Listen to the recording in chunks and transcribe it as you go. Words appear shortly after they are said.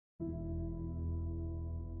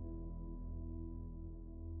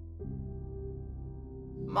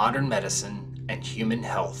Modern medicine and human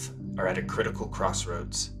health are at a critical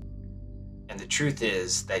crossroads. And the truth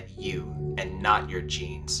is that you, and not your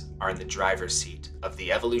genes, are in the driver's seat of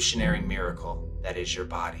the evolutionary miracle that is your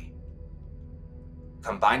body.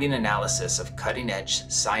 Combining analysis of cutting-edge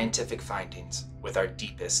scientific findings with our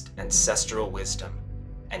deepest ancestral wisdom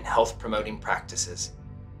and health-promoting practices,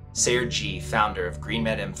 Sayer G, founder of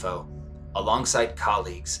GreenMed Info, alongside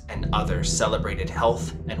colleagues and other celebrated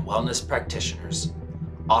health and wellness practitioners,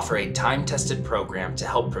 offer a time-tested program to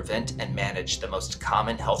help prevent and manage the most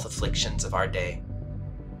common health afflictions of our day.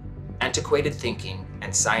 Antiquated thinking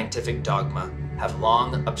and scientific dogma have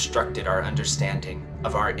long obstructed our understanding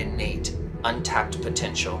of our innate, untapped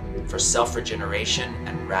potential for self-regeneration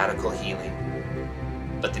and radical healing.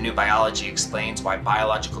 But the new biology explains why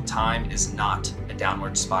biological time is not a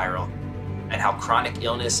downward spiral, and how chronic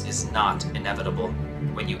illness is not inevitable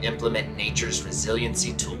when you implement nature's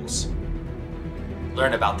resiliency tools.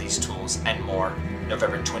 Learn about these tools and more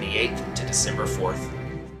November 28th to December 4th.